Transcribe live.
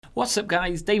What's up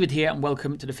guys, David here and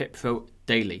welcome to the Fit Pro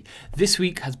Daily. This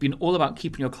week has been all about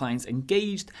keeping your clients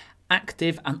engaged,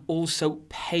 active and also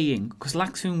paying, because the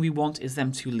last thing we want is them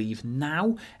to leave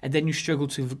now and then you struggle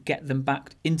to get them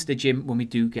back into the gym when we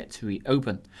do get to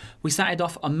reopen. We started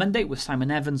off on Monday with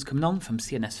Simon Evans coming on from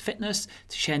CNS Fitness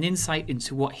to share an insight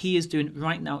into what he is doing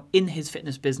right now in his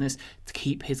fitness business to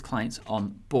keep his clients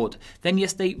on board. Then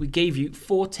yesterday we gave you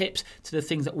 4 tips to the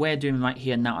things that we're doing right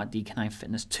here now at DK9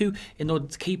 Fitness 2 in order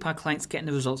to keep our clients getting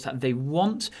the results that they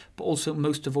want, but also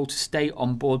most of all to stay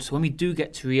on board so when we do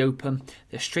get to reopen,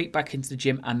 they're straight back into the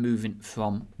gym and moving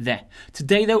from there.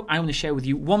 Today though, I want to share with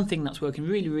you one thing that's working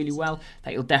really well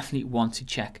that you'll definitely want to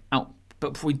check out.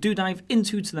 But before we do dive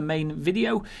into the main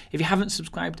video, if you haven't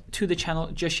subscribed to the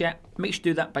channel just yet, make sure to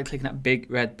do that by clicking that big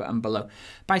red button below.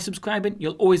 By subscribing,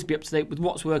 you'll always be up to date with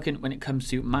what's working when it comes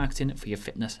to marketing for your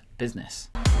fitness business.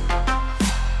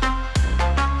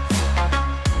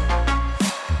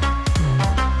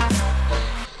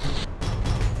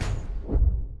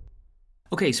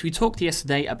 Okay, so we talked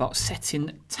yesterday about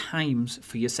setting times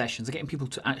for your sessions and getting people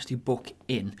to actually book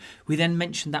in. We then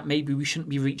mentioned that maybe we shouldn't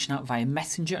be reaching out via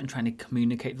Messenger and trying to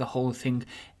communicate the whole thing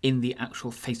in the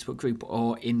actual Facebook group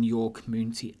or in your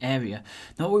community area.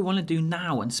 Now what we want to do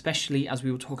now, and especially as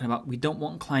we were talking about, we don't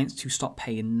want clients to stop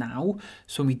paying now,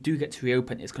 so when we do get to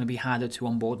reopen it's going to be harder to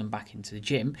onboard them back into the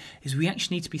gym, is we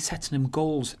actually need to be setting them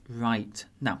goals right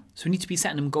now. So we need to be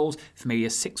setting them goals for maybe a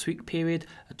 6-week period,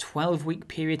 a 12-week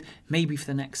period, maybe for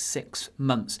the next 6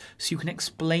 months. So you can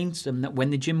explain to them that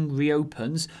when the gym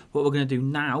reopens, what we're going to do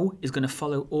now is going to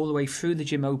follow all the way through the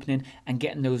gym opening and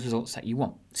getting those results that you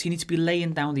want. So you need to be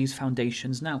laying down these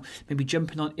foundations now, maybe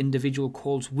jumping on individual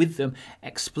calls with them,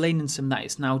 explaining to them that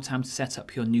it's now time to set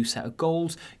up your new set of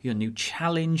goals, your new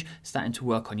challenge, starting to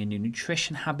work on your new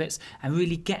nutrition habits and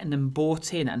really getting them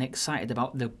bought in and excited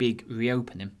about the big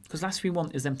reopening. Because last thing we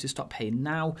want is them to stop paying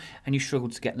now and you struggle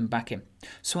to get them back in.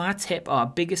 So our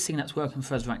biggest thing that's working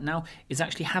for us right now is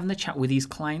actually having a chat with these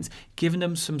clients, giving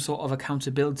them some sort of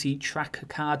accountability tracker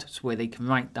card so where they can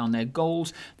write down their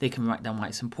goals, they can write down why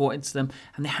it's important to them,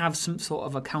 and they have some sort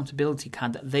of accountability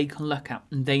card that they can look at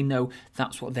and they know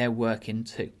that's what they're working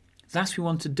to. The last we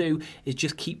want to do is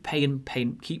just keep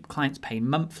keep clients paying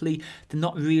monthly. They're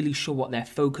not really sure what their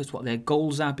focus, what their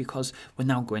goals are, because we're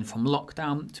now going from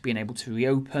lockdown to being able to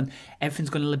reopen. Everything's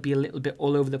going to be a little bit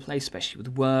all over the place, especially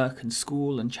with work and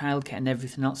school and childcare and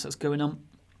everything else that's going on.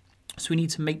 So we need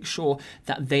to make sure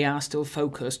that they are still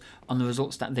focused on the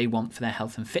results that they want for their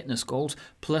health and fitness goals,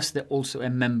 plus they're also a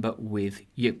member with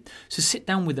you. So sit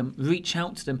down with them, reach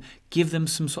out to them, give them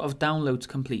some sort of download to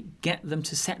complete, get them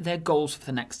to set their goals for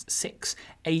the next 6,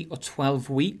 8 or 12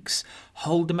 weeks,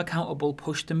 hold them accountable,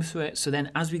 push them through it. So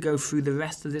then as we go through the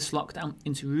rest of this lockdown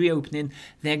into reopening,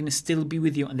 they're going to still be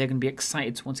with you and they're going to be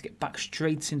excited to want to get back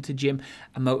straight into gym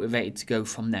and motivated to go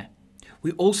from there.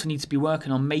 We also need to be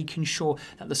working on making sure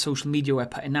that the social media we're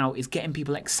putting out is getting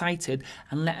people excited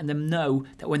and letting them know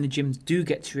that when the gyms do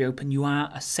get to reopen, you are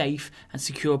a safe and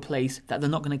secure place, that they're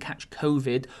not going to catch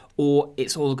COVID or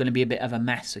it's all going to be a bit of a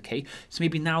mess, okay? So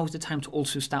maybe now is the time to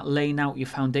also start laying out your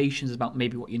foundations about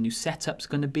maybe what your new setup's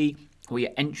going to be, what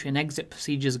your entry and exit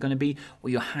procedures are going to be,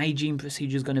 what your hygiene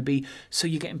procedures are going to be, so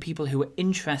you're getting people who are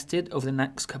interested over the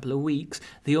next couple of weeks.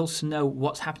 They also know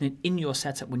what's happening in your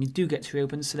setup when you do get to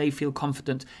reopen, so they feel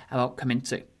confident about coming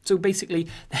to. So basically,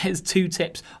 there's 2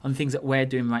 tips on things that we're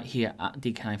doing right here at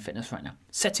DK9 Fitness right now.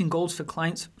 Setting goals for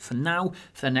clients for now,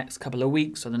 for the next couple of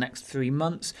weeks or the next 3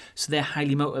 months, so they're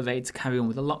highly motivated to carry on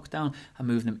with the lockdown and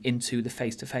moving them into the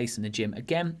face-to-face in the gym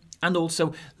again. And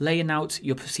also laying out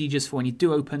your procedures for when you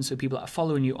do open, so people that are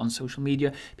following you on social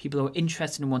media, people who are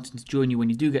interested in wanting to join you when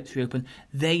you do get to reopen,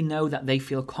 they know that they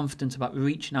feel confident about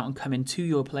reaching out and coming to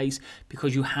your place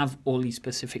because you have all these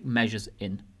specific measures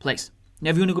in place. Now,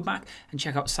 if you want to go back and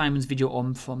check out Simon's video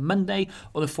on from Monday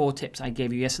or the 4 tips I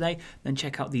gave you yesterday, then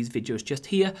check out these videos just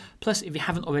here. Plus, if you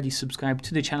haven't already subscribed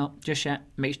to the channel just yet,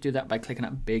 make sure to do that by clicking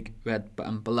that big red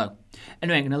button below.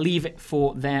 Anyway, I'm going to leave it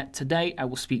for there today. I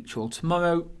will speak to you all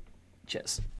tomorrow. Cheers.